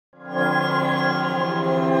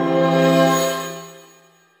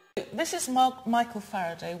This is Michael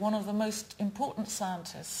Faraday, one of the most important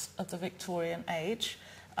scientists of the Victorian age,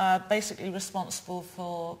 basically responsible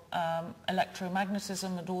for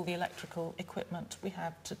electromagnetism and all the electrical equipment we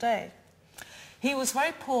have today. He was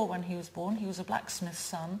very poor when he was born. He was a blacksmith's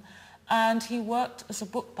son, and he worked as a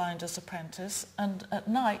bookbinder's apprentice, and at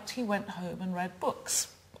night he went home and read books.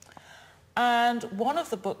 And one of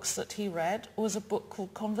the books that he read was a book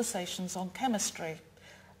called Conversations on Chemistry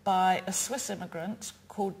by a Swiss immigrant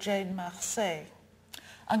called Jane Marseille.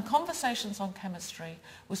 And Conversations on Chemistry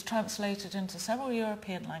was translated into several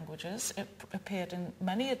European languages. It appeared in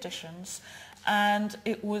many editions, and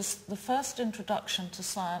it was the first introduction to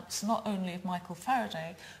science not only of Michael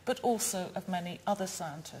Faraday, but also of many other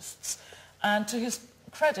scientists. And to his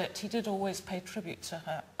credit, he did always pay tribute to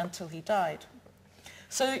her until he died.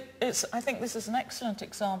 So I think this is an excellent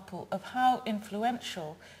example of how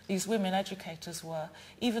influential these women educators were,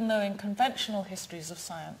 even though in conventional histories of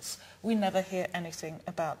science we never hear anything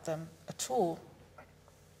about them at all.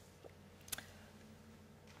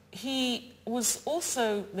 He was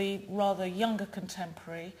also the rather younger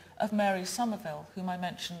contemporary of Mary Somerville, whom I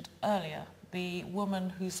mentioned earlier, the woman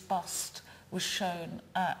whose bust was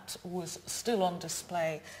was still on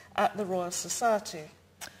display at the Royal Society.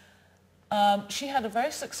 She had a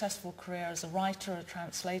very successful career as a writer, a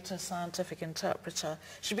translator, scientific interpreter.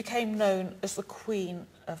 She became known as the Queen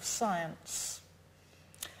of Science.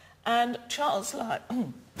 And Charles Lyell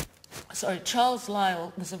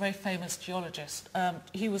was a very famous geologist.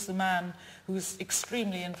 He was the man who was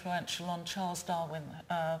extremely influential on Charles Darwin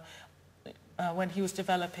when he was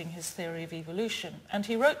developing his theory of evolution. And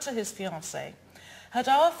he wrote to his fiancée, "Had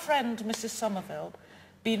our friend Mrs. Somerville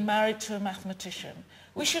been married to a mathematician,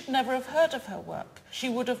 we should never have heard of her work. She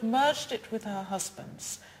would have merged it with her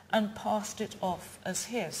husband's and passed it off as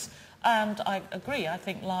his." And I agree, I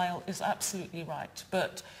think Lyell is absolutely right.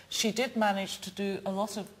 But she did manage to do a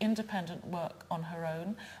lot of independent work on her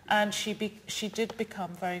own, and she did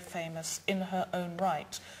become very famous in her own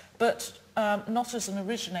right. But not as an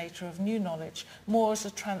originator of new knowledge, more as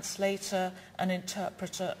a translator, an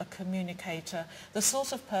interpreter, a communicator, the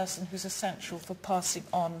sort of person who's essential for passing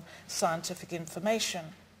on scientific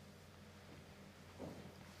information.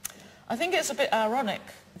 I think it's a bit ironic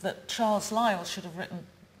that Charles Lyell should have written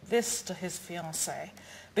this to his fiancée,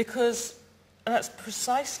 because that's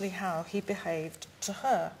precisely how he behaved to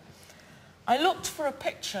her. I looked for a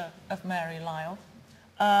picture of Mary Lyell.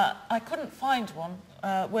 I couldn't find one.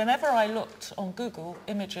 Whenever I looked on Google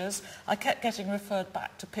Images, I kept getting referred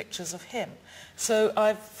back to pictures of him. So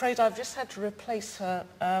I'm afraid I've just had to replace her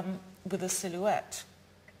with a silhouette.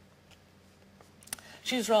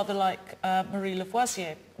 She's rather like Marie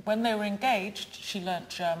Lavoisier. When they were engaged, she learnt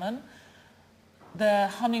German. Their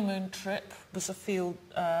honeymoon trip was a field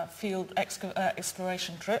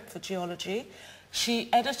exploration trip for geology.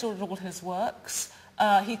 She edited all his works.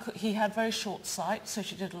 He had very short sight, so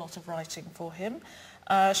she did a lot of writing for him.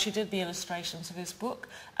 She did the illustrations of his book,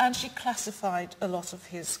 and she classified a lot of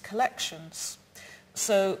his collections.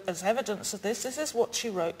 So, as evidence of this is what she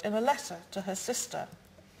wrote in a letter to her sister.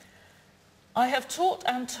 "I have taught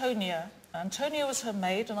Antonia," Antonia was her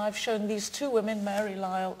maid, and I've shown these two women, Mary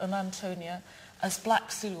Lyell and Antonia, as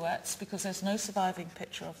black silhouettes because there's no surviving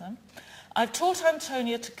picture of them. "I've taught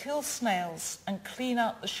Antonia to kill snails and clean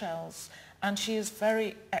out the shells, and she is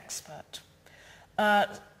very expert."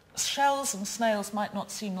 Shells and snails might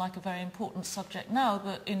not seem like a very important subject now,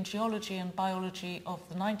 but in geology and biology of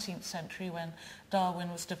the 19th century, when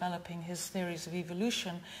Darwin was developing his theories of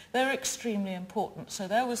evolution, they're extremely important. So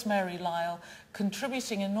there was Mary Lyell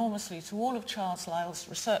contributing enormously to all of Charles Lyell's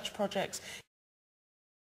research projects.